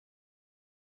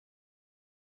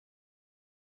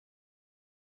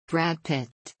Brad Pitt.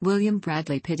 William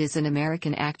Bradley Pitt is an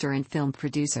American actor and film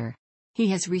producer. He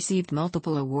has received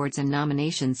multiple awards and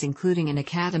nominations, including an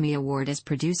Academy Award as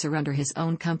producer under his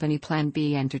own company Plan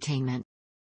B Entertainment.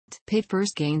 Pitt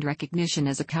first gained recognition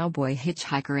as a cowboy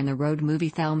hitchhiker in the road movie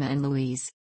Thelma Louise.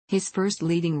 His first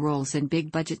leading roles in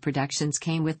big-budget productions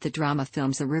came with the drama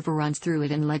films A River Runs Through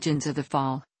It and Legends of the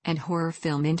Fall, and horror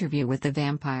film Interview with the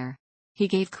Vampire. He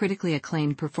gave critically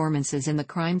acclaimed performances in the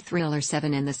crime thriller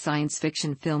Seven and the science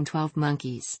fiction film 12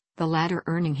 Monkeys, the latter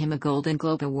earning him a Golden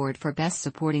Globe Award for Best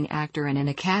Supporting Actor and an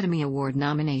Academy Award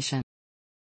nomination.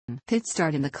 Pitt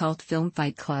starred in the cult film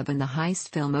Fight Club and the heist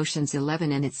film Ocean's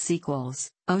 11 and its sequels,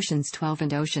 Ocean's 12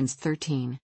 and Ocean's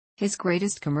 13. His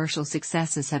greatest commercial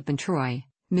successes have been Troy,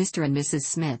 Mr. and Mrs.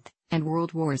 Smith, and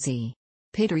World War Z.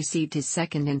 Pitt received his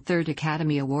second and third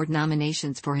Academy Award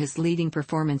nominations for his leading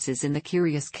performances in The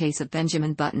Curious Case of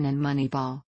Benjamin Button and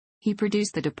Moneyball. He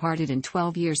produced The Departed and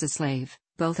 12 Years a Slave,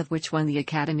 both of which won the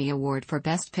Academy Award for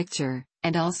Best Picture,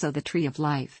 and also The Tree of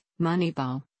Life,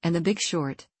 Moneyball, and The Big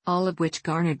Short, all of which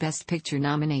garnered Best Picture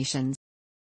nominations.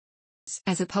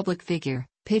 As a public figure,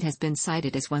 Pitt has been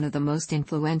cited as one of the most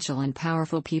influential and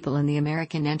powerful people in the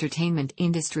American entertainment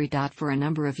industry. For a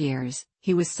number of years,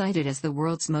 he was cited as the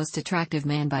world's most attractive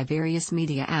man by various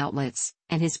media outlets,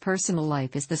 and his personal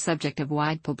life is the subject of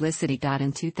wide publicity.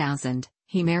 In 2000,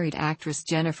 he married actress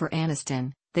Jennifer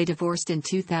Aniston. They divorced in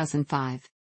 2005.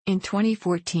 In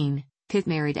 2014, Pitt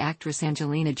married actress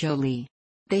Angelina Jolie.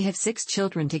 They have 6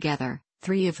 children together,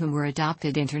 3 of whom were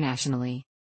adopted internationally.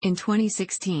 In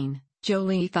 2016,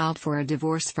 Jolie filed for a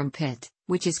divorce from Pitt,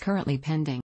 which is currently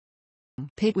pending.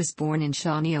 Pitt was born in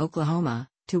Shawnee, Oklahoma,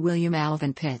 to William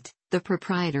Alvin Pitt, the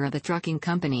proprietor of a trucking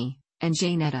company, and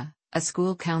Janetta, a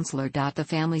school counselor. The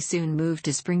family soon moved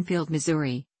to Springfield,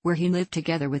 Missouri, where he lived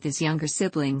together with his younger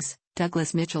siblings,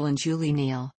 Douglas Mitchell and Julie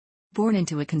Neal. Born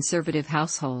into a conservative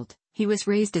household, he was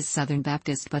raised as Southern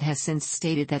Baptist but has since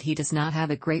stated that he does not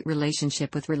have a great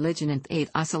relationship with religion and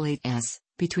it oscillates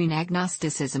between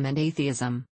agnosticism and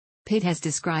atheism. Pitt has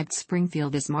described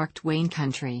Springfield as Mark Twain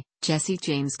country, Jesse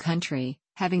James country,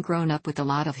 having grown up with a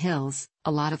lot of hills,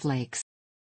 a lot of lakes.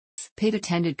 Pitt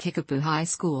attended Kickapoo High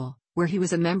School, where he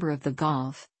was a member of the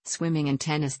golf, swimming and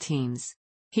tennis teams.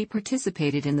 He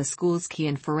participated in the school's key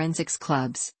and forensics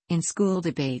clubs, in school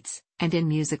debates, and in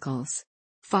musicals.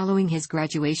 Following his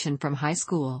graduation from high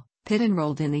school, Pitt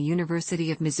enrolled in the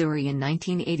University of Missouri in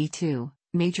 1982,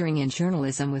 majoring in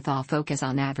journalism with a focus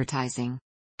on advertising.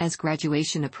 As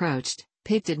graduation approached,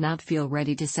 Pitt did not feel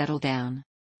ready to settle down.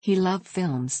 He loved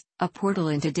films, a portal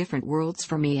into different worlds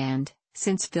for me, and,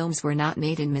 since films were not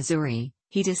made in Missouri,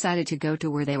 he decided to go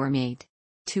to where they were made.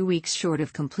 2 weeks short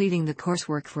of completing the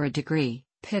coursework for a degree,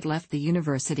 Pitt left the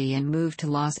university and moved to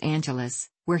Los Angeles,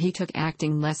 where he took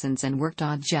acting lessons and worked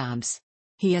odd jobs.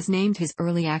 He has named his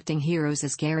early acting heroes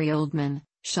as Gary Oldman,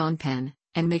 Sean Penn,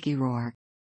 and Mickey Rourke.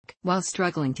 While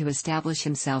struggling to establish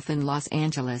himself in Los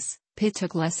Angeles, Pitt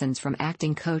took lessons from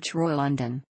acting coach Roy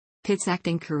London. Pitt's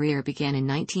acting career began in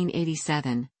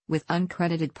 1987, with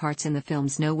uncredited parts in the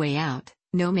films No Way Out,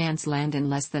 No Man's Land and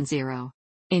Less Than Zero.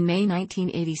 In May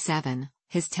 1987,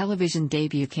 his television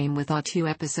debut came with a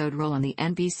 2-episode role on the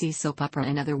NBC soap opera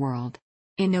Another World.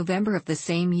 In November of the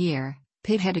same year,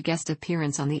 Pitt had a guest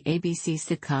appearance on the ABC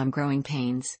sitcom Growing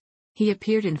Pains. He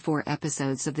appeared in 4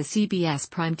 episodes of the CBS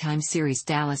primetime series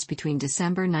Dallas between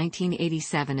December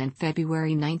 1987 and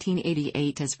February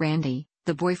 1988 as Randy,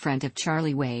 the boyfriend of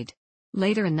Charlie Wade.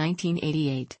 Later in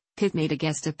 1988, Pitt made a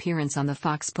guest appearance on the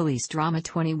Fox police drama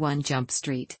 21 Jump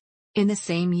Street. In the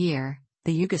same year,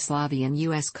 the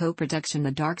Yugoslavian-U.S. co-production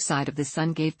The Dark Side of the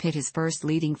Sun gave Pitt his first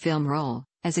leading film role,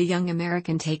 as a young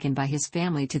American taken by his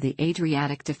family to the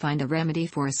Adriatic to find a remedy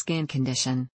for a skin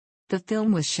condition. The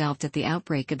film was shelved at the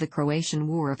outbreak of the Croatian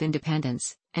War of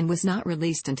Independence, and was not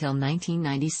released until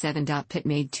 1997. Pitt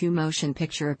made 2 motion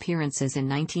picture appearances in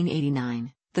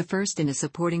 1989, the first in a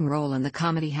supporting role in the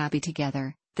comedy Happy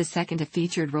Together, the second a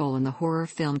featured role in the horror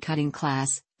film Cutting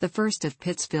Class, the first of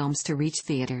Pitt's films to reach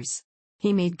theaters.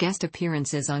 He made guest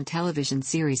appearances on television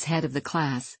series Head of the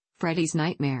Class, Freddy's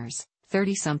Nightmares,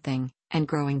 30-something, and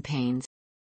Growing Pains.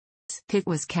 Pitt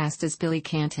was cast as Billy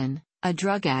Canton, a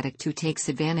drug addict who takes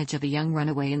advantage of a young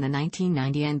runaway in the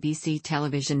 1990 NBC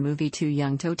television movie Too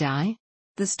Young to Die?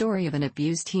 The story of an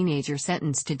abused teenager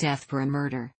sentenced to death for a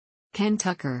murder. Ken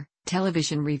Tucker,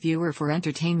 television reviewer for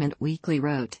Entertainment Weekly,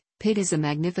 wrote, Pitt is a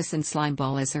magnificent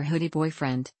slimeball as her hoodie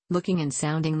boyfriend, looking and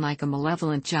sounding like a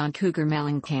malevolent John Cougar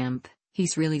Mellencamp.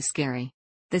 He's really scary.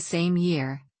 The same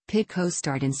year, Pitt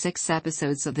co-starred in 6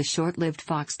 episodes of the short-lived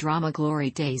Fox drama Glory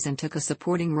Days and took a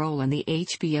supporting role in the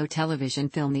HBO television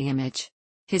film The Image.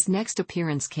 His next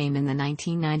appearance came in the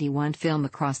 1991 film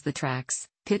Across the Tracks.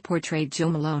 Pitt portrayed Joe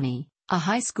Maloney, a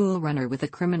high school runner with a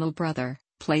criminal brother,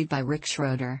 played by Rick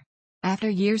Schroeder. After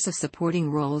years of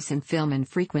supporting roles in film and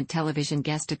frequent television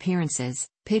guest appearances,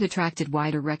 Pitt attracted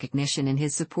wider recognition in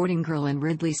his supporting role in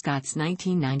Ridley Scott's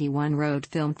 1991 road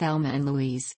film Thelma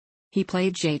Louise. He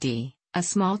played J.D., a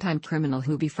small-time criminal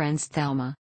who befriends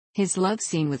Thelma. His love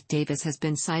scene with Davis has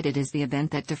been cited as the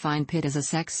event that defined Pitt as a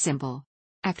sex symbol.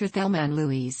 After Thelma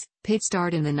Louise, Pitt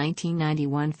starred in the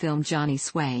 1991 film Johnny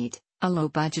Suede, a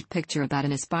low-budget picture about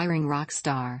an aspiring rock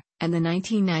star, and the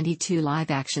 1992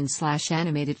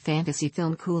 live-action/animated fantasy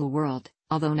film Cool World,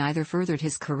 although neither furthered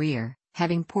his career,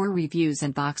 having poor reviews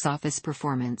and box office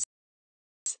performance.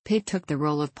 Pitt took the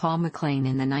role of Paul McLean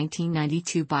in the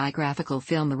 1992 biographical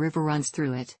film The River Runs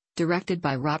Through It, directed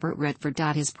by Robert Redford.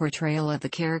 His portrayal of the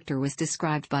character was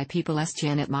described by People's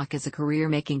Janet Mock as a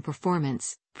career-making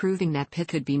performance, proving that Pitt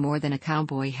could be more than a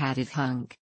cowboy-hatted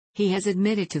hunk. He has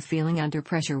admitted to feeling under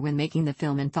pressure when making the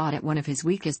film and thought it one of his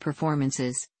weakest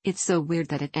performances. "It's so weird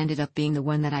that it ended up being the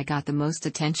one that I got the most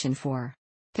attention for."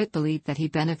 Pitt believed that he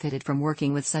benefited from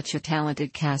working with such a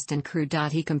talented cast and crew.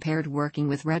 He compared working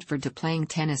with Redford to playing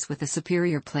tennis with a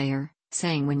superior player,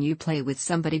 saying when you play with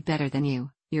somebody better than you,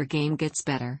 your game gets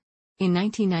better. In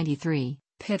 1993,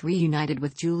 Pitt reunited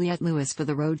with Juliette Lewis for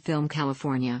the road film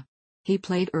California. He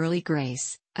played Early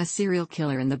Grace, a serial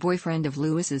killer and the boyfriend of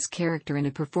Lewis's character, in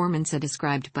a performance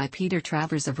described by Peter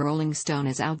Travers of Rolling Stone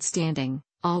as outstanding,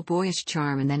 all boyish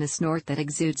charm and then a snort that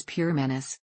exudes pure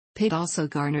menace. Pitt also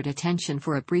garnered attention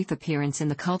for a brief appearance in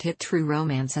the cult hit True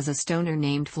Romance as a stoner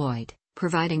named Floyd,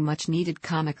 providing much-needed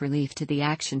comic relief to the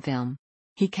action film.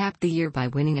 He capped the year by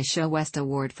winning a Show West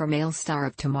Award for Male Star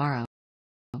of Tomorrow.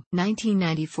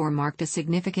 1994 marked a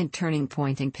significant turning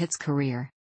point in Pitt's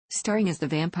career. Starring as the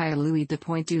vampire Louis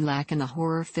Dupoint-Dulac in the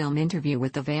horror film Interview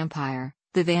with the Vampire,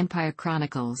 The Vampire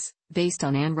Chronicles, based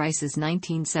on Anne Rice's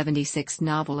 1976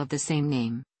 novel of the same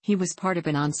name, he was part of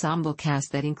an ensemble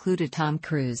cast that included Tom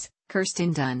Cruise,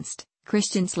 Kirsten Dunst,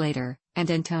 Christian Slater,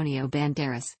 and Antonio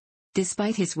Banderas.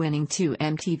 Despite his winning 2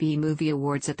 MTV Movie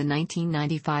Awards at the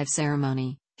 1995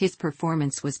 ceremony, his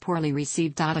performance was poorly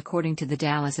received. According to the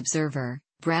Dallas Observer,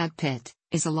 Brad Pitt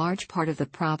is a large part of the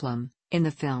problem in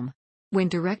the film. When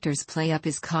directors play up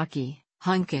his cocky,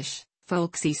 hunkish,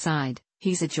 folksy side,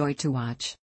 he's a joy to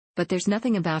watch. But there's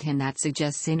nothing about him that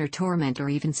suggests inner torment or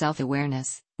even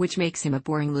self-awareness, which makes him a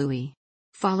boring Louis.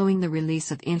 Following the release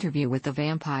of Interview with the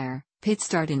Vampire, Pitt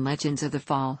starred in Legends of the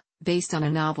Fall, based on a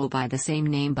novel by the same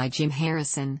name by Jim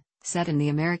Harrison, set in the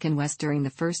American West during the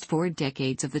first 4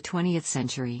 decades of the 20th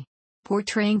century.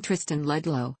 Portraying Tristan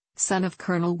Ludlow, son of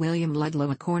Colonel William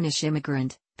Ludlow, a Cornish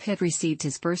immigrant, Pitt received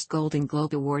his first Golden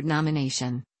Globe Award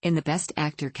nomination, in the Best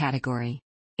Actor category.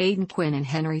 Aidan Quinn and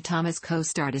Henry Thomas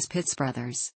co-starred as Pitt's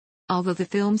brothers. Although the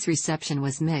film's reception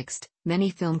was mixed,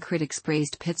 many film critics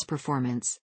praised Pitt's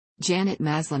performance. Janet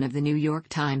Maslin of the New York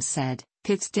Times said,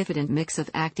 "Pitt's diffident mix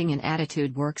of acting and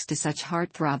attitude works to such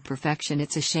heartthrob perfection,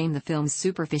 it's a shame the film's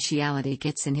superficiality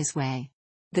gets in his way."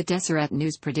 The Deseret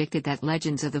News predicted that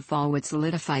Legends of the Fall would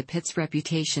solidify Pitt's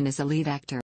reputation as a lead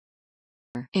actor.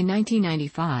 In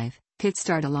 1995, Pitt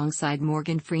starred alongside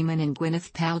Morgan Freeman and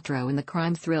Gwyneth Paltrow in the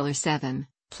crime thriller Seven,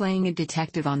 playing a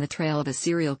detective on the trail of a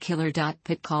serial killer.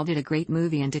 Pitt called it a great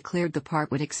movie and declared the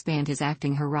part would expand his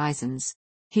acting horizons.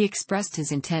 He expressed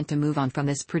his intent to move on from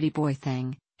this pretty boy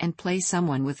thing, and play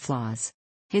someone with flaws.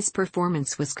 His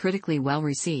performance was critically well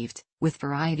received, with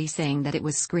Variety saying that it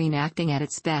was screen acting at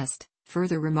its best,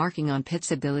 further remarking on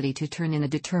Pitt's ability to turn in a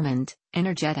determined,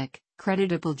 energetic,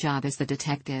 creditable job as the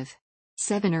detective.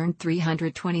 Seven earned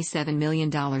 $327 million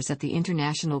at the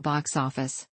international box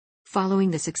office.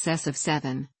 Following the success of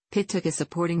Seven, Pitt took a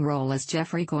supporting role as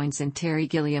Jeffrey Goins in Terry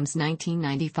Gilliam's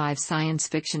 1995 science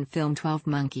fiction film 12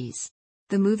 Monkeys.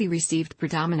 The movie received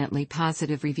predominantly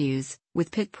positive reviews, with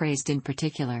Pitt praised in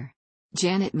particular.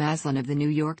 Janet Maslin of the New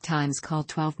York Times called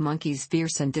 12 Monkeys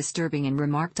fierce and disturbing and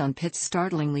remarked on Pitt's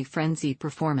startlingly frenzied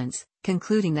performance,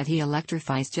 concluding that he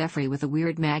electrifies Jeffrey with a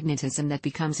weird magnetism that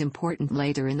becomes important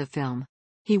later in the film.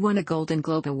 He won a Golden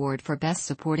Globe Award for Best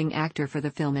Supporting Actor for the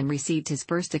film and received his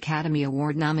first Academy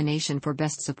Award nomination for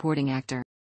Best Supporting Actor.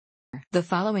 The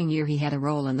following year he had a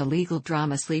role in the legal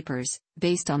drama Sleepers,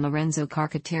 based on Lorenzo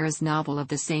Carcaterra's novel of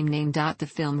the same name. The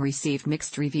film received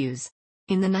mixed reviews.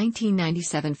 In the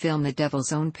 1997 film The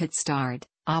Devil's Own, Pitt starred,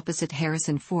 opposite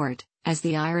Harrison Ford, as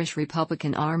the Irish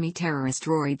Republican Army terrorist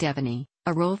Rory Devaney,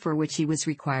 a role for which he was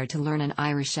required to learn an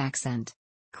Irish accent.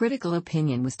 Critical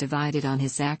opinion was divided on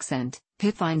his accent.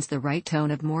 Pitt finds the right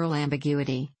tone of moral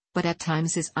ambiguity, but at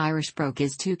times his Irish brogue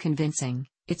is too convincing,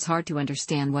 it's hard to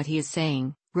understand what he is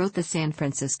saying, wrote the San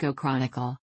Francisco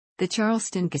Chronicle. The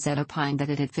Charleston Gazette opined that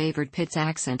it had favored Pitt's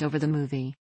accent over the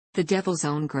movie. The Devil's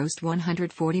Own grossed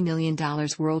 $140 million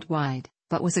worldwide,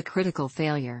 but was a critical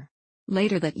failure.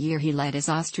 Later that year he led as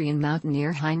Austrian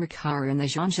mountaineer Heinrich Harrer in the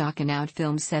Jean-Jacques Annaud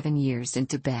film 7 Years in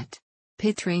Tibet.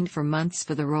 Pitt trained for months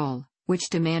for the role, which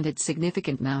demanded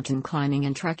significant mountain climbing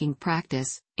and trekking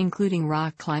practice, including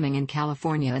rock climbing in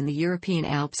California and the European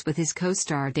Alps with his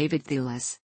co-star David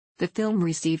Thewlis. The film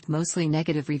received mostly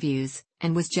negative reviews,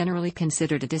 and was generally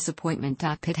considered a disappointment.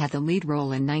 Pitt had the lead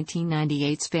role in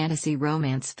 1998's fantasy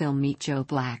romance film Meet Joe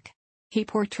Black. He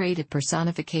portrayed a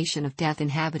personification of death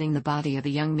inhabiting the body of a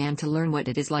young man to learn what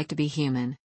it is like to be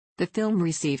human. The film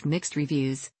received mixed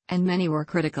reviews, and many were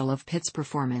critical of Pitt's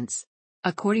performance.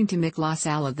 According to Mick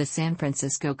LaSalle of the San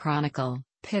Francisco Chronicle,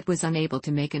 Pitt was unable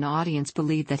to make an audience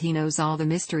believe that he knows all the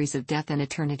mysteries of death and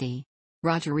eternity.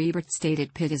 Roger Ebert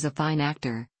stated Pitt is a fine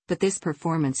actor, but this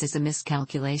performance is a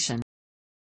miscalculation.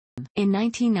 In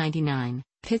 1999,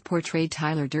 Pitt portrayed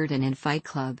Tyler Durden in Fight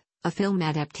Club, a film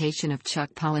adaptation of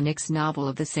Chuck Palahniuk's novel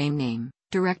of the same name,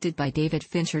 directed by David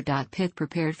Fincher. Pitt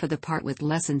prepared for the part with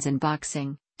lessons in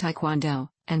boxing, taekwondo,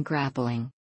 and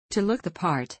grappling. To look the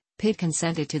part, Pitt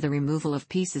consented to the removal of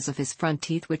pieces of his front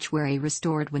teeth which were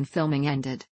restored when filming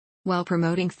ended. While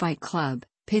promoting Fight Club,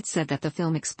 Pitt said that the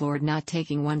film explored not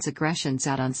taking one's aggressions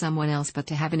out on someone else but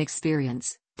to have an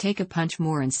experience, take a punch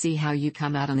more and see how you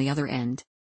come out on the other end.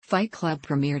 Fight Club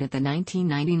premiered at the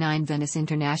 1999 Venice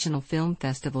International Film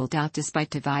Festival. Despite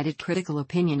divided critical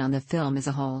opinion on the film as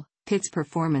a whole, Pitt's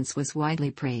performance was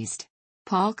widely praised.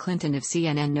 Paul Clinton of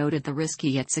CNN noted the risky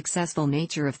yet successful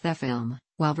nature of the film,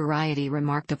 while Variety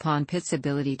remarked upon Pitt's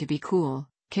ability to be cool,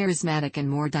 charismatic and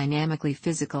more dynamically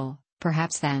physical,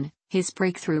 perhaps than his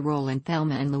breakthrough role in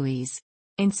Thelma Louise.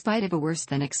 In spite of a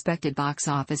worse-than-expected box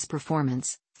office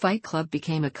performance, Fight Club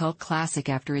became a cult classic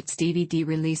after its DVD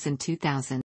release in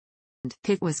 2000.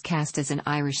 Pitt was cast as an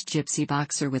Irish gypsy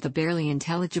boxer with a barely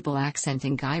intelligible accent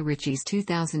in Guy Ritchie's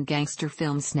 2000 gangster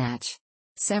film Snatch.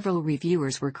 Several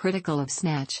reviewers were critical of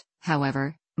Snatch,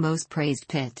 however, most praised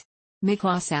Pitt. Mick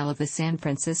LaSalle of the San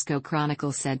Francisco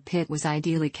Chronicle said Pitt was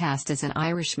ideally cast as an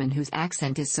Irishman whose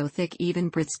accent is so thick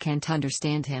even Brits can't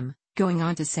understand him, going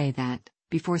on to say that,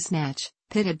 before Snatch,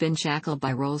 Pitt had been shackled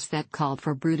by roles that called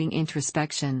for brooding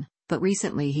introspection, but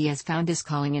recently he has found his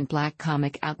calling in black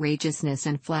comic outrageousness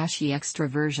and flashy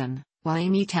extroversion, while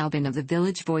Amy Taubin of The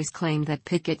Village Voice claimed that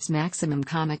Pitt gets maximum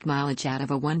comic mileage out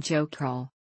of a one-joke role.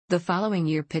 The following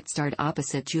year Pitt starred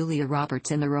opposite Julia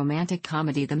Roberts in the romantic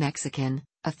comedy The Mexican,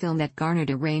 a film that garnered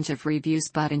a range of reviews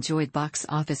but enjoyed box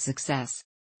office success.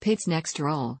 Pitt's next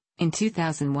role, in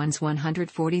 2001's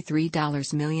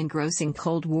 $143 million grossing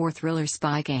Cold War thriller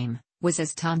Spy Game, was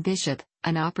as Tom Bishop,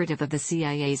 an operative of the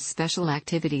CIA's Special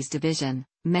Activities Division,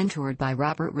 mentored by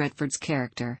Robert Redford's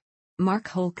character. Mark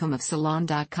Holcomb of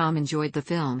Salon.com enjoyed the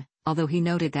film, although he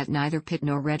noted that neither Pitt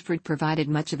nor Redford provided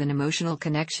much of an emotional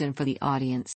connection for the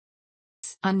audience.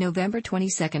 On November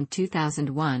 22,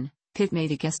 2001, Pitt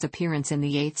made a guest appearance in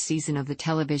the 8th season of the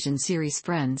television series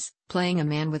Friends, playing a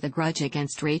man with a grudge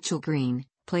against Rachel Green,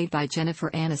 played by Jennifer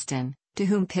Aniston, to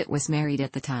whom Pitt was married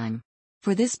at the time.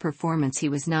 For this performance he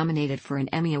was nominated for an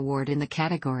Emmy Award in the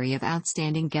category of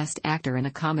Outstanding Guest Actor in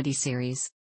a Comedy Series.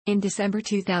 In December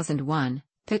 2001,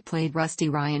 Pitt played Rusty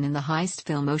Ryan in the heist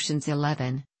film Ocean's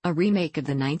 11, a remake of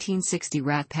the 1960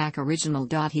 Rat Pack original.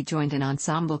 He joined an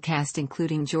ensemble cast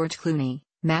including George Clooney,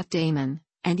 Matt Damon,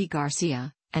 Andy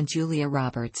Garcia, and Julia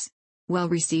Roberts. Well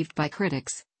received by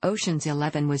critics, Ocean's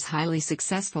 11 was highly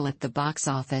successful at the box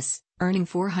office, earning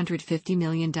 $450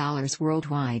 million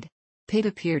worldwide. Pitt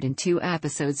appeared in 2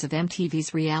 episodes of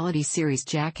MTV's reality series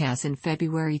Jackass in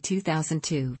February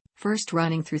 2002, first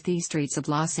running through the streets of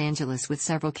Los Angeles with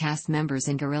several cast members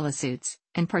in gorilla suits,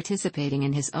 and participating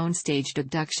in his own staged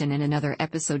abduction in another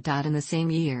episode. In the same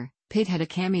year, Pitt had a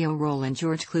cameo role in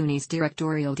George Clooney's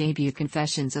directorial debut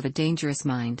Confessions of a Dangerous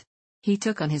Mind. He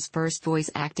took on his first voice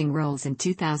acting roles in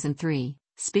 2003,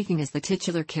 speaking as the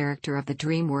titular character of the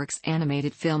DreamWorks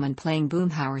animated film and playing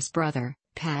Boomhauer's brother,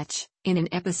 Patch, in an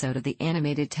episode of the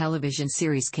animated television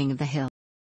series King of the Hill.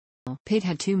 Pitt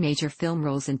had 2 major film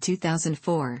roles in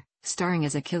 2004, starring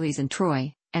as Achilles in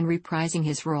Troy, and reprising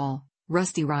his role,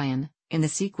 Rusty Ryan, in the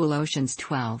sequel Ocean's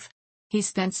 12. He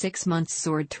spent 6 months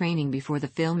sword training before the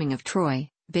filming of Troy,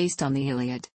 based on the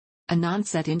Iliad. A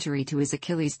non-set injury to his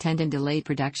Achilles tendon delayed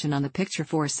production on the picture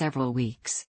for several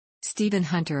weeks. Stephen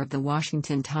Hunter of The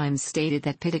Washington Times stated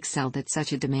that Pitt excelled at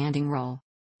such a demanding role.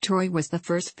 Troy was the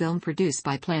first film produced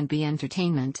by Plan B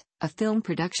Entertainment, a film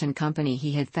production company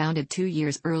he had founded 2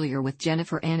 years earlier with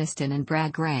Jennifer Aniston and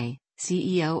Brad Grey,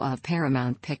 CEO of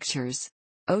Paramount Pictures.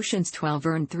 Ocean's 12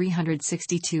 earned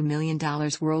 $362 million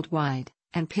worldwide,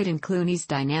 and Pitt and Clooney's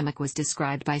dynamic was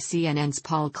described by CNN's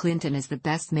Paul Clinton as the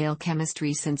best male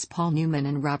chemistry since Paul Newman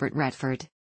and Robert Redford.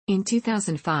 In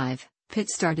 2005, Pitt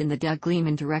starred in the Doug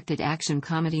Liman-directed action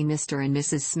comedy Mr. and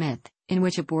Mrs. Smith, in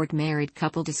which a bored married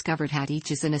couple discovered how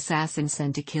each is an assassin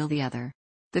sent to kill the other.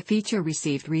 The feature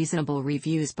received reasonable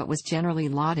reviews but was generally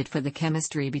lauded for the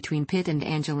chemistry between Pitt and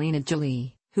Angelina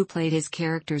Jolie, who played his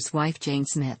character's wife Jane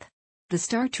Smith. The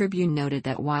Star Tribune noted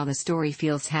that while the story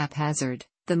feels haphazard,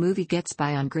 the movie gets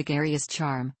by on gregarious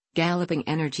charm, galloping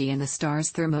energy and the star's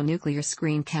thermonuclear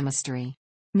screen chemistry.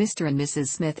 Mr. and Mrs.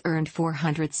 Smith earned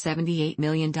 $478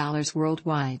 million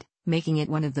worldwide, making it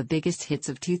one of the biggest hits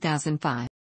of 2005.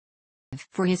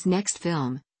 For his next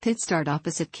film, Pitt starred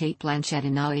opposite Cate Blanchett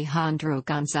in Alejandro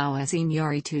González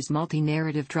Iñárritu's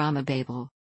multi-narrative drama Babel.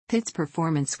 Pitt's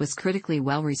performance was critically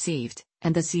well received,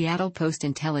 and the Seattle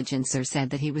Post-Intelligencer said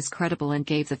that he was credible and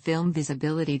gave the film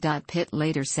visibility. Pitt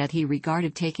later said he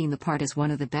regarded taking the part as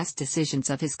one of the best decisions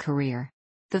of his career.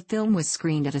 The film was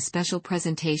screened at a special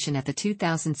presentation at the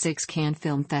 2006 Cannes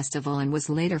Film Festival and was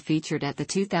later featured at the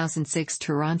 2006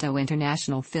 Toronto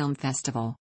International Film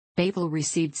Festival. Babel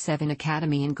received 7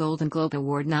 Academy and Golden Globe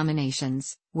Award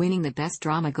nominations, winning the Best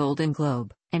Drama Golden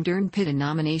Globe, and earned Pitt a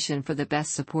nomination for the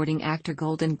Best Supporting Actor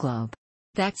Golden Globe.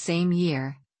 That same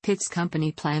year, Pitt's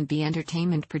company Plan B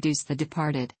Entertainment produced The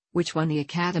Departed, which won the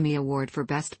Academy Award for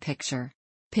Best Picture.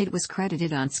 Pitt was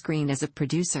credited on screen as a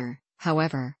producer,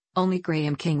 however, only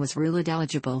Graham King was ruled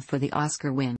eligible for the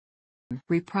Oscar win.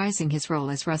 Reprising his role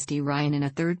as Rusty Ryan in a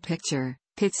third picture,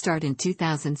 Pitt starred in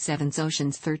 2007's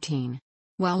Ocean's 13.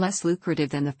 While less lucrative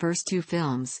than the first 2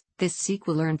 films, this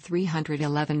sequel earned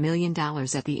 $311 million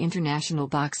at the international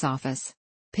box office.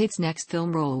 Pitt's next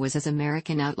film role was as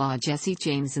American outlaw Jesse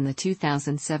James in the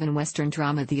 2007 Western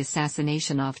drama The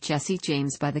Assassination of Jesse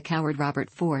James by the coward Robert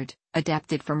Ford,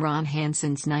 adapted from Ron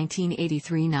Hansen's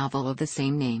 1983 novel of the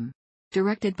same name.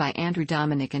 Directed by Andrew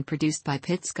Dominik and produced by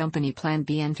Pitt's company Plan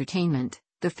B Entertainment,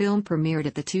 the film premiered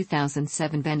at the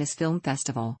 2007 Venice Film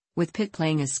Festival, with Pitt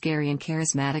playing a scary and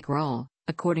charismatic role,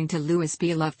 according to Louis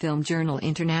B. Love Film Journal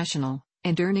International,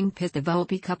 and earning Pitt the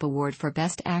Volpe Cup Award for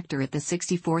Best Actor at the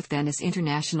 64th Venice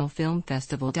International Film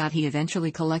Festival. He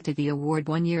eventually collected the award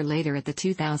 1 year later at the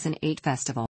 2008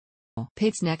 festival.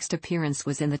 Pitt's next appearance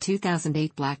was in the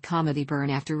 2008 black comedy Burn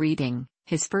After Reading,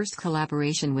 his first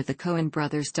collaboration with the Coen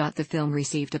brothers. The film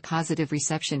received a positive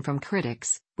reception from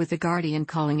critics, with The Guardian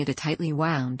calling it a tightly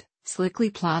wound, slickly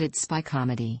plotted spy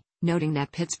comedy, noting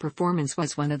that Pitt's performance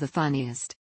was one of the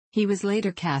funniest. He was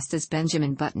later cast as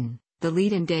Benjamin Button, the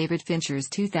lead in David Fincher's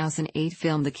 2008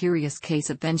 film The Curious Case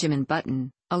of Benjamin Button,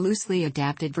 a loosely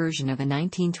adapted version of a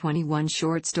 1921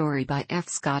 short story by F.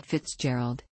 Scott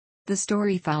Fitzgerald. The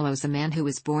story follows a man who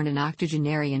was born an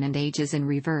octogenarian and ages in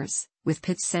reverse, with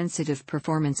Pitt's sensitive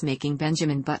performance making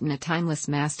Benjamin Button a timeless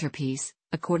masterpiece,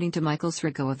 according to Michael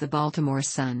Srigo of the Baltimore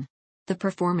Sun. The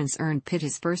performance earned Pitt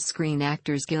his first Screen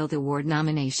Actors Guild Award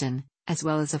nomination, as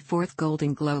well as a 4th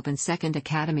Golden Globe and 2nd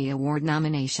Academy Award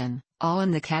nomination, all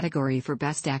in the category for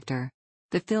Best Actor.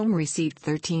 The film received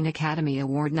 13 Academy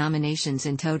Award nominations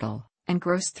in total, and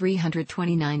grossed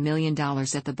 $329 million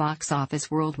at the box office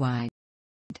worldwide.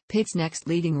 Pitt's next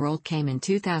leading role came in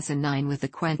 2009 with the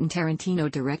Quentin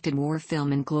Tarantino-directed war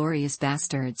film Inglourious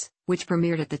Basterds, which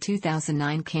premiered at the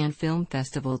 2009 Cannes Film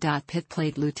Festival. Pitt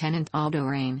played Lieutenant Aldo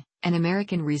Raine, an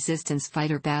American resistance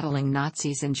fighter battling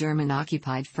Nazis in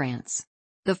German-occupied France.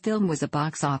 The film was a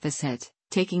box office hit,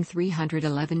 taking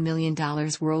 $311 million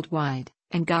worldwide,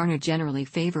 and garnered generally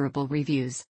favorable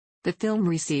reviews. The film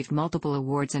received multiple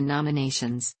awards and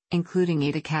nominations, including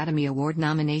 8 Academy Award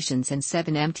nominations and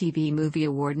 7 MTV Movie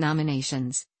Award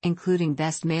nominations, including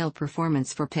Best Male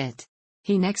Performance for Pitt.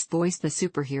 He next voiced the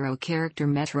superhero character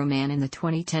Metro Man in the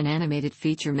 2010 animated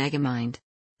feature Megamind.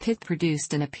 Pitt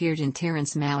produced and appeared in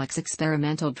Terrence Malick's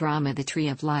experimental drama The Tree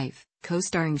of Life,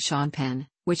 co-starring Sean Penn,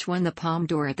 which won the Palme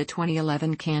d'Or at the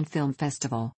 2011 Cannes Film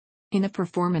Festival. In a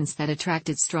performance that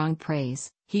attracted strong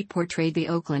praise, he portrayed the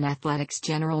Oakland Athletics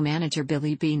general manager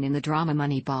Billy Beane in the drama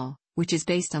Moneyball, which is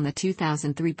based on the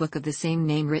 2003 book of the same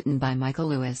name written by Michael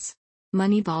Lewis.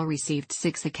 Moneyball received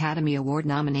 6 Academy Award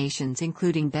nominations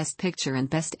including Best Picture and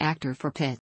Best Actor for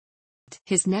Pitt.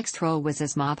 His next role was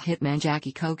as mob hitman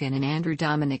Jackie Cogan in Andrew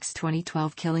Dominik's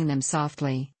 2012 Killing Them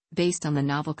Softly, based on the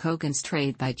novel Cogan's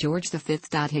Trade by George V.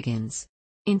 Higgins.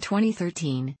 In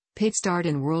 2013, Pitt starred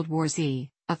in World War Z,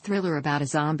 a thriller about a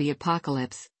zombie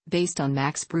apocalypse, based on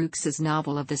Max Brooks's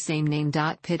novel of the same name.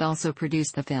 Pitt also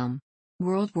produced the film.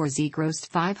 World War Z grossed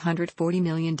 $540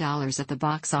 million at the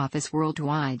box office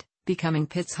worldwide, becoming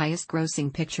Pitt's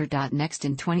highest-grossing picture. Next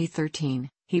in 2013,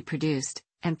 he produced,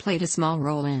 and played a small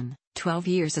role in 12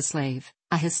 Years a Slave,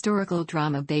 a historical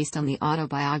drama based on the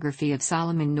autobiography of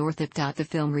Solomon Northup. The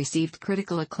film received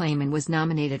critical acclaim and was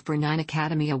nominated for 9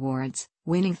 Academy Awards,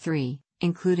 winning 3,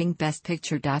 including Best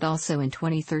Picture. Also in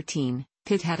 2013,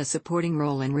 Pitt had a supporting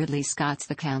role in Ridley Scott's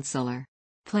The Counselor.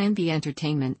 Plan B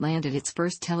Entertainment landed its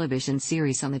first television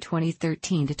series on the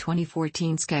 2013 to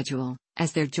 2014 schedule,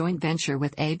 as their joint venture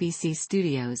with ABC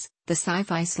Studios, the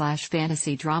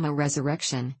sci-fi/fantasy drama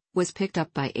Resurrection, was picked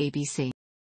up by ABC.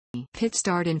 Pitt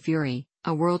starred in Fury,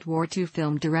 a World War II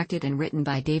film directed and written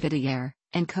by David Ayer,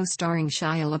 and co-starring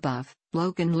Shia LaBeouf,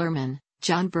 Logan Lerman,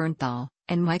 John Bernthal,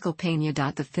 and Michael Pena.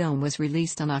 The film was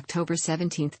released on October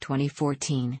 17,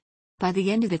 2014. By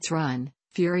the end of its run,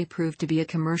 Fury proved to be a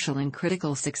commercial and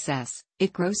critical success.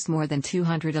 It grossed more than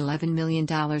 $211 million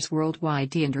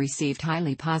worldwide and received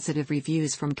highly positive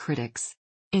reviews from critics.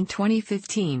 In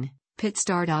 2015, Pitt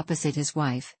starred opposite his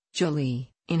wife, Jolie,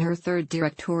 in her third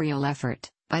directorial effort,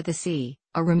 By the Sea,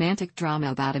 a romantic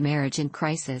drama about a marriage in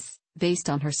crisis, based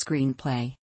on her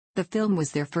screenplay. The film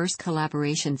was their first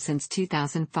collaboration since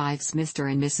 2005's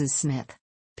Mr. and Mrs. Smith.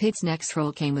 Pitt's next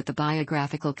role came with the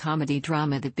biographical comedy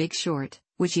drama The Big Short,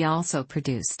 which he also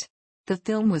produced. The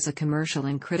film was a commercial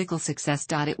and critical success.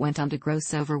 It went on to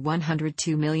gross over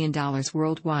 $102 million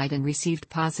worldwide and received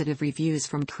positive reviews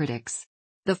from critics.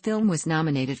 The film was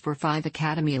nominated for 5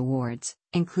 Academy Awards,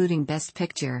 including Best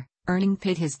Picture, earning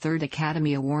Pitt his 3rd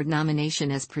Academy Award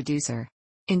nomination as producer.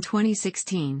 In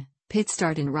 2016, Pitt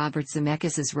starred in Robert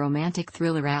Zemeckis' romantic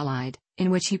thriller Allied, in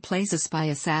which he plays a spy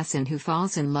assassin who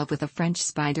falls in love with a French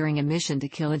spy during a mission to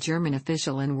kill a German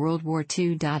official in World War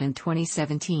II. In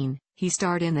 2017, he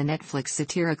starred in the Netflix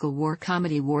satirical war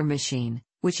comedy War Machine,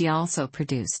 which he also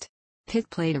produced. Pitt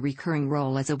played a recurring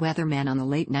role as a weatherman on the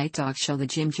late-night talk show The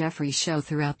Jim Jeffries Show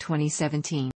throughout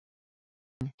 2017.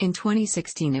 In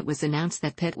 2016 it was announced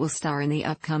that Pitt will star in the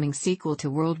upcoming sequel to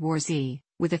World War Z,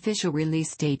 with official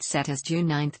release date set as June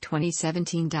 9,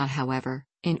 2017. However,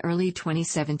 in early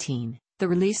 2017, the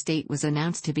release date was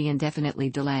announced to be indefinitely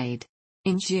delayed.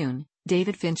 In June,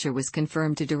 David Fincher was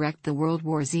confirmed to direct the World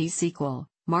War Z sequel,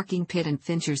 marking Pitt and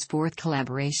Fincher's 4th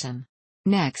collaboration.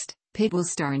 Next, Pitt will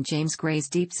star in James Gray's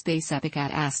deep space epic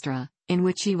Ad Astra, in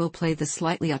which he will play the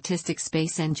slightly autistic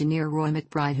space engineer Roy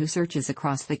McBride who searches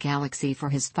across the galaxy for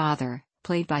his father,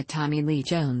 played by Tommy Lee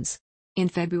Jones. In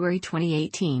February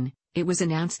 2018, it was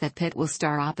announced that Pitt will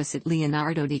star opposite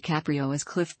Leonardo DiCaprio as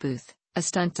Cliff Booth, a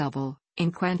stunt double,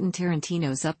 in Quentin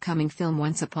Tarantino's upcoming film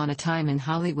Once Upon a Time in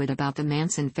Hollywood about the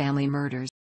Manson family murders.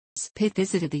 Pitt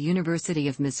visited the University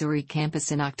of Missouri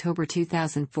campus in October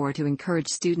 2004 to encourage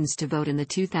students to vote in the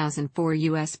 2004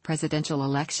 U.S. presidential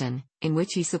election, in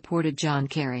which he supported John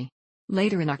Kerry.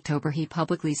 Later in October he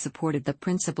publicly supported the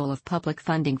principle of public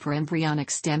funding for embryonic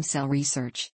stem cell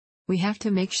research. We have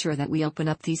to make sure that we open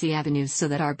up these avenues so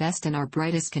that our best and our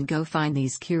brightest can go find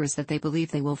these cures that they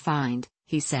believe they will find,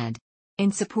 he said.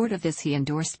 In support of this he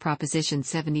endorsed Proposition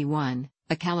 71,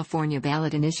 a California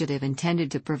ballot initiative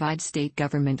intended to provide state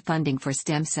government funding for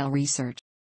stem cell research.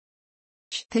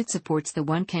 Pitt supports the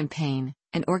One Campaign,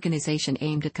 an organization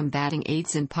aimed at combating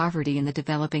AIDS and poverty in the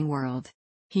developing world.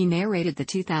 He narrated the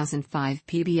 2005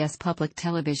 PBS public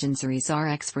television series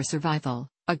RX for Survival,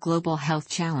 a global health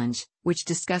challenge, which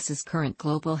discusses current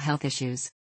global health issues.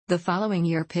 The following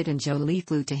year Pitt and Jolie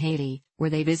flew to Haiti, where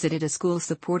they visited a school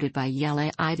supported by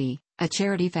Yele ID, a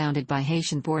charity founded by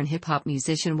Haitian-born hip-hop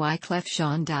musician Wyclef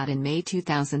Jean. In May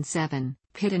 2007,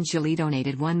 Pitt and Jolie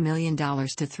donated $1 million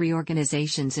to 3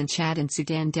 organizations in Chad and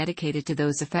Sudan dedicated to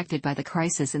those affected by the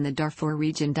crisis in the Darfur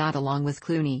region. Along with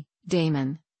Clooney,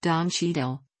 Damon, Don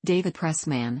Cheadle, David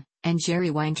Pressman, and Jerry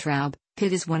Weintraub,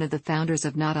 Pitt is one of the founders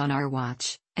of Not on Our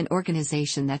Watch, an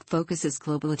organization that focuses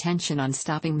global attention on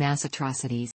stopping mass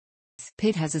atrocities.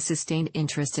 Pitt has a sustained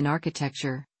interest in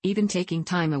architecture, even taking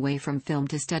time away from film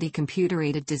to study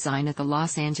computer-aided design at the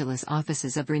Los Angeles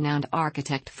offices of renowned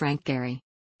architect Frank Gehry.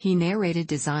 He narrated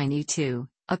Design E2,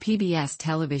 a PBS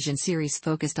television series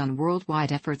focused on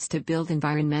worldwide efforts to build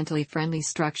environmentally friendly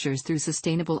structures through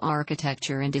sustainable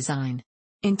architecture and design.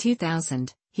 In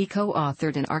 2000, he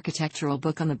co-authored an architectural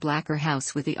book on the Blacker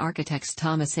House with the architects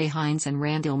Thomas A. Hines and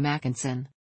Randall Mackinson.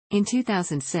 In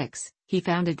 2006, he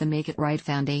founded the Make It Right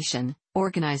Foundation,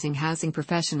 organizing housing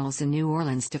professionals in New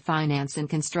Orleans to finance and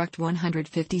construct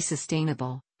 150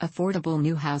 sustainable, affordable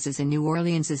new houses in New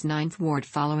Orleans' 9th Ward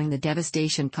following the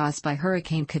devastation caused by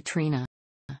Hurricane Katrina.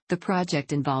 The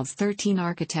project involves 13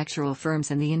 architectural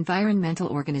firms and the environmental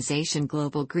organization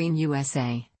Global Green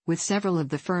USA, with several of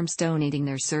the firms donating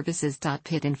their services.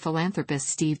 Pitt and philanthropist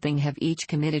Steve Bing have each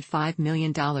committed $5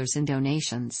 million in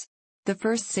donations. The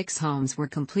first 6 homes were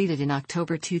completed in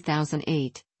October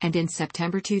 2008, and in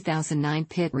September 2009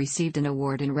 Pitt received an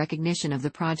award in recognition of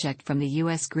the project from the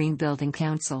U.S. Green Building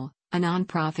Council, a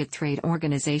non-profit trade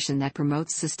organization that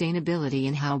promotes sustainability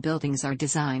in how buildings are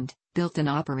designed, built and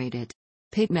operated.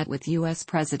 Pitt met with U.S.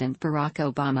 President Barack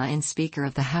Obama and Speaker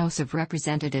of the House of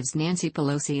Representatives Nancy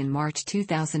Pelosi in March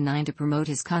 2009 to promote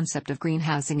his concept of green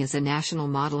housing as a national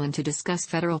model and to discuss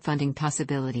federal funding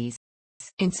possibilities.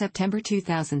 In September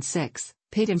 2006,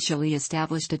 Pitt and Jolie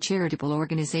established a charitable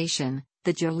organization,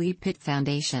 the Jolie-Pitt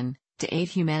Foundation, to aid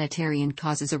humanitarian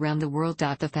causes around the world.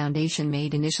 The foundation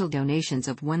made initial donations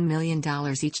of $1 million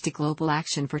each to Global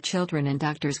Action for Children and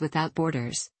Doctors Without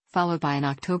Borders, followed by an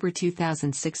October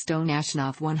 2006 donation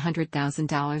of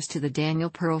 $100,000 to the Daniel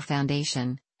Pearl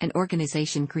Foundation, an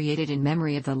organization created in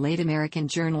memory of the late American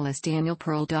journalist Daniel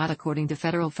Pearl. According to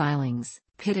federal filings,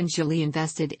 Pitt and Jolie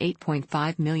invested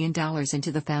 $8.5 million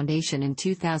into the foundation in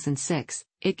 2006.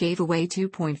 It gave away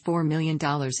 $2.4 million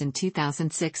in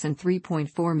 2006 and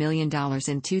 $3.4 million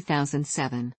in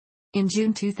 2007. In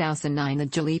June 2009, the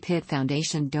Jolie-Pitt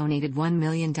Foundation donated $1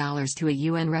 million to a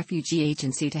UN refugee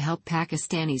agency to help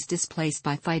Pakistanis displaced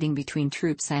by fighting between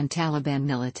troops and Taliban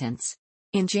militants.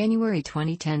 In January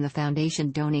 2010, the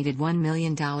foundation donated $1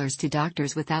 million to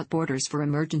Doctors Without Borders for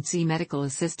emergency medical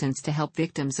assistance to help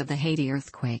victims of the Haiti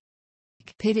earthquake.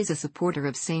 Pitt is a supporter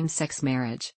of same-sex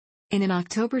marriage. In an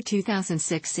October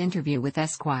 2006 interview with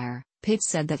Esquire, Pitt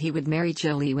said that he would marry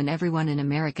Jolie when everyone in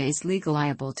America is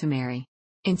legally to marry.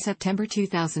 In September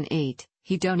 2008,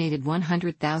 he donated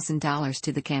 $100,000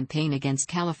 to the campaign against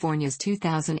California's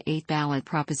 2008 ballot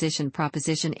Proposition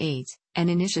 8, an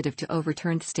initiative to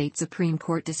overturn the state Supreme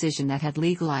Court decision that had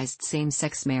legalized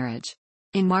same-sex marriage.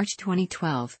 In March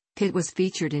 2012, Pitt was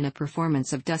featured in a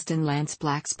performance of Dustin Lance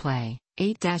Black's play,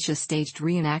 8 a staged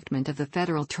reenactment of the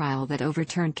federal trial that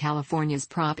overturned California's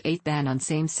Prop 8 ban on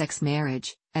same-sex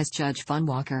marriage, as Judge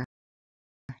Funwalker.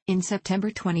 In September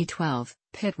 2012,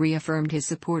 Pitt reaffirmed his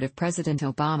support of President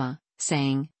Obama,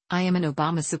 saying, "I am an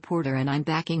Obama supporter and I'm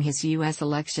backing his U.S.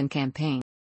 election campaign."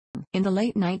 In the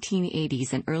late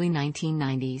 1980s and early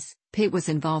 1990s, Pitt was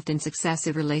involved in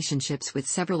successive relationships with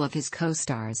several of his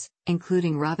co-stars,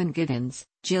 including Robin Giddens,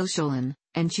 Jill Schoelen,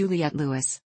 and Juliette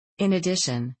Lewis. In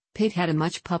addition, Pitt had a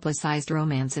much-publicized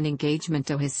romance and engagement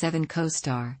to his Seven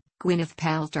co-star, Gwyneth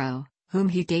Paltrow, whom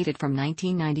he dated from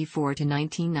 1994 to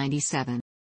 1997.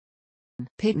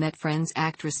 Pitt met Friends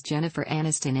actress Jennifer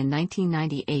Aniston in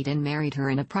 1998 and married her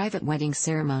in a private wedding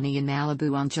ceremony in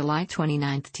Malibu on July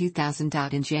 29, 2000.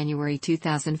 In January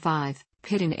 2005,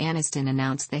 Pitt and Aniston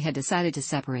announced they had decided to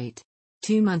separate.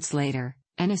 2 months later,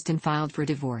 Aniston filed for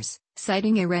divorce,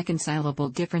 citing irreconcilable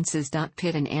differences.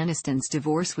 Pitt and Aniston's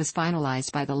divorce was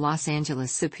finalized by the Los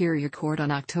Angeles Superior Court on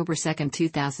October 2,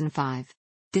 2005.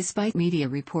 Despite media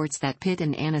reports that Pitt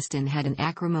and Aniston had an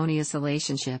acrimonious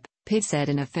relationship, Pitt said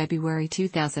in a February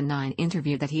 2009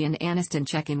 interview that he and Aniston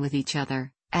check in with each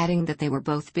other, adding that they were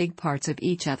both big parts of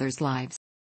each other's lives.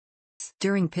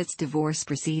 During Pitt's divorce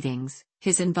proceedings,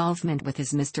 his involvement with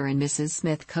his Mr. and Mrs.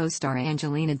 Smith co-star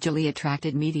Angelina Jolie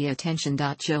attracted media attention.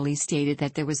 Jolie stated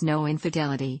that there was no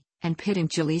infidelity, and Pitt and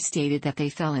Jolie stated that they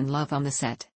fell in love on the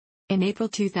set. In April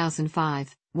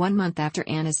 2005, 1 month after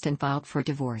Aniston filed for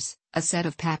divorce, a set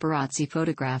of paparazzi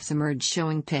photographs emerged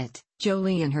showing Pitt,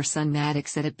 Jolie and her son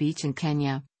Maddox at a beach in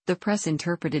Kenya. The press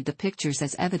interpreted the pictures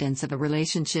as evidence of a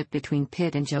relationship between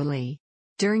Pitt and Jolie.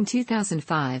 During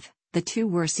 2005, the two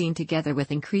were seen together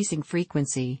with increasing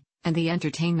frequency, and the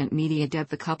entertainment media dubbed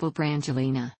the couple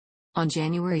Brangelina. On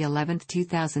January 11,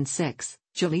 2006,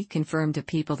 Jolie confirmed to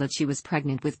People that she was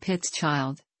pregnant with Pitt's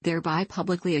child, thereby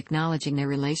publicly acknowledging their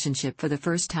relationship for the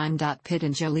first time. Pitt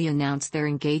and Jolie announced their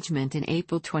engagement in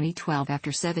April 2012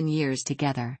 after 7 years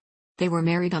together. They were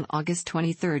married on August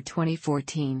 23,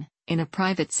 2014, in a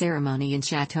private ceremony in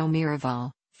Château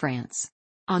Miraval, France.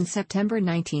 On September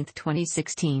 19,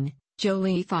 2016,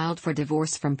 Jolie filed for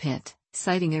divorce from Pitt,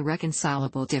 citing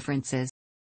irreconcilable differences.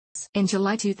 In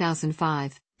July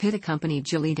 2005, Pitt accompanied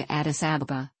Jolie to Addis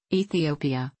Ababa,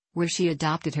 Ethiopia, where she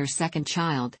adopted her second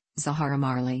child, Zahara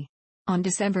Marley. On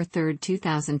December 3,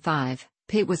 2005,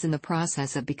 Pitt was in the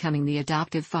process of becoming the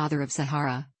adoptive father of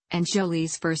Zahara, and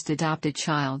Jolie's first adopted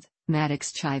child,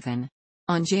 Maddox Chivan.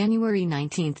 On January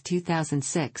 19,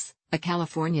 2006, a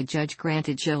California judge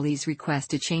granted Jolie's request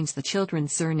to change the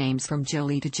children's surnames from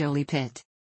Jolie to Jolie-Pitt.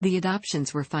 The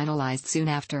adoptions were finalized soon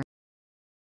after.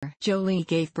 Jolie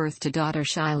gave birth to daughter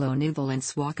Shiloh Nubel in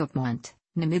Swakopmund,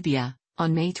 Namibia,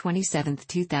 on May 27,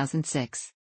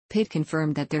 2006. Pitt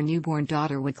confirmed that their newborn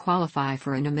daughter would qualify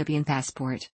for a Namibian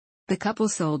passport. The couple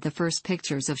sold the first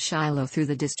pictures of Shiloh through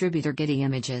the distributor Getty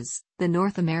Images. The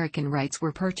North American rights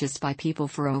were purchased by People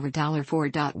for over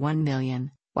 $4.1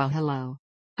 million, while Hello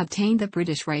obtained the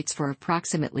British rights for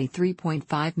approximately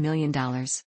 $3.5 million.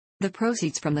 The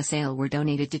proceeds from the sale were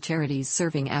donated to charities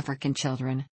serving African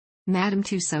children. Madame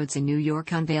Tussauds in New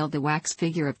York unveiled the wax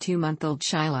figure of 2-month-old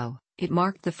Shiloh. It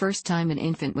marked the first time an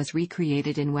infant was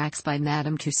recreated in wax by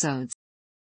Madame Tussauds.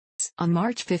 On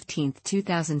March 15,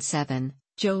 2007,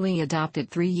 Jolie adopted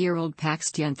 3-year-old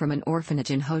Pax Dien from an orphanage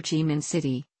in Ho Chi Minh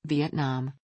City,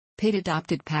 Vietnam. Pitt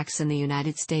adopted Pax in the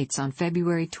United States on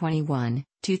February 21,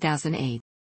 2008.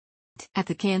 At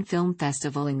the Cannes Film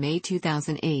Festival in May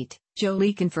 2008,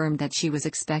 Jolie confirmed that she was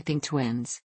expecting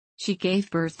twins. She gave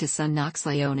birth to son Knox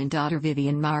Leon and daughter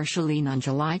Vivienne Marceline on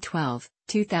July 12,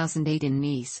 2008 in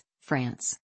Nice,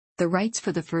 France. The rights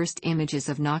for the first images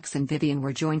of Knox and Vivienne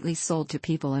were jointly sold to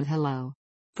People and Hello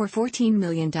for $14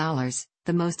 million,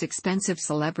 the most expensive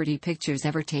celebrity pictures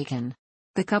ever taken.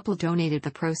 The couple donated the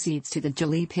proceeds to the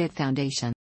Jolie Pitt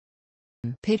Foundation.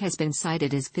 Pitt has been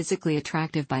cited as physically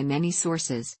attractive by many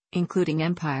sources, including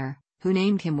Empire, who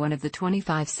named him one of the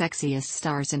 25 sexiest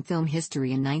stars in film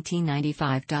history in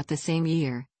 1995. The same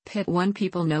year, Pitt won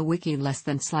People No Wiki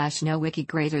 /No Wiki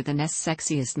greater than S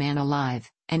sexiest man alive,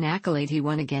 an accolade he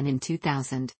won again in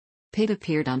 2000. Pitt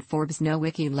appeared on Forbes No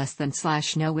Wiki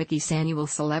 /No Wiki's annual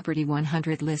Celebrity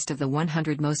 100 list of the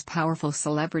 100 most powerful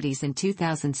celebrities in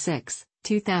 2006,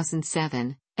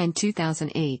 2007, and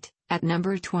 2008, at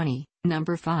number 20,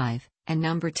 number 5, and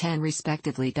number 10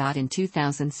 respectively. In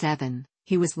 2007,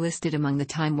 he was listed among the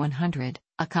Time 100,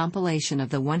 a compilation of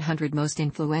the 100 most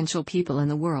influential people in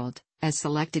the world, as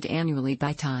selected annually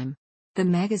by Time. The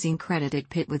magazine credited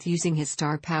Pitt with using his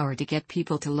star power to get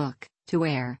people to look, to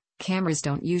where cameras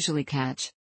don't usually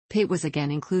catch. Pitt was again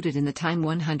included in the Time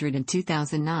 100 in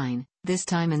 2009, this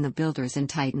time in the Builders and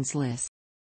Titans list.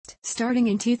 Starting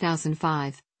in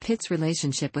 2005, Pitt's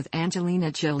relationship with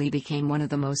Angelina Jolie became one of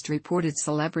the most reported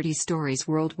celebrity stories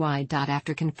worldwide.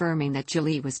 After confirming that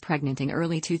Jolie was pregnant in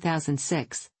early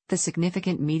 2006, the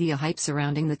significant media hype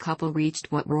surrounding the couple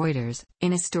reached what Reuters,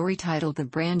 in a story titled The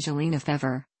Brangelina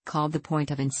Fever, called the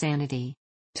point of insanity.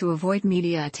 To avoid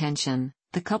media attention,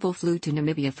 the couple flew to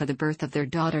Namibia for the birth of their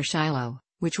daughter Shiloh,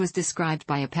 which was described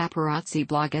by a paparazzi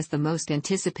blog as the most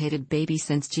anticipated baby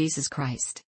since Jesus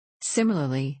Christ.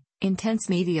 Similarly, intense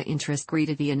media interest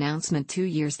greeted the announcement 2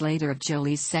 years later of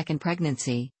Jolie's second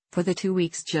pregnancy. For the 2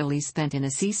 weeks Jolie spent in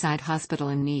a seaside hospital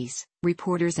in Nice,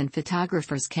 reporters and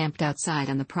photographers camped outside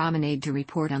on the promenade to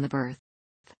report on the birth.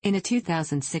 In a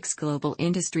 2006 global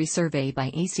industry survey by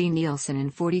AC Nielsen in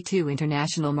 42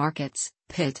 international markets,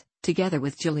 Pitt, together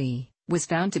with Jolie, was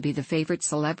found to be the favorite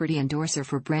celebrity endorser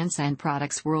for brands and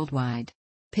products worldwide.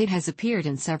 Pitt has appeared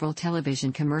in several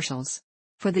television commercials.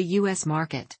 For the U.S.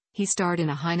 market, he starred in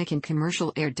a Heineken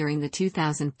commercial aired during the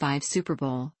 2005 Super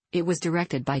Bowl. It was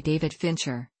directed by David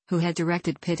Fincher, who had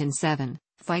directed Pitt in Seven,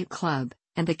 Fight Club,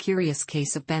 and The Curious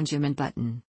Case of Benjamin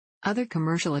Button. Other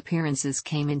commercial appearances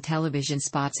came in television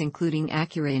spots including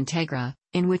Acura Integra,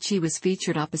 in which he was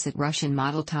featured opposite Russian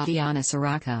model Tatiana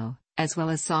Sarako, as well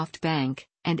as SoftBank,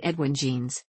 and Edwin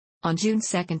Jeans. On June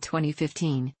 2,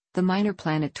 2015, the Minor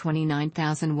Planet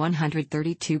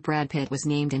 29132 Brad Pitt was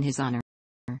named in his honor.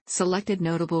 Selected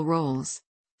notable roles.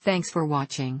 Thanks for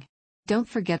watching. Don't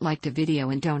forget like the video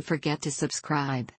and don't forget to subscribe.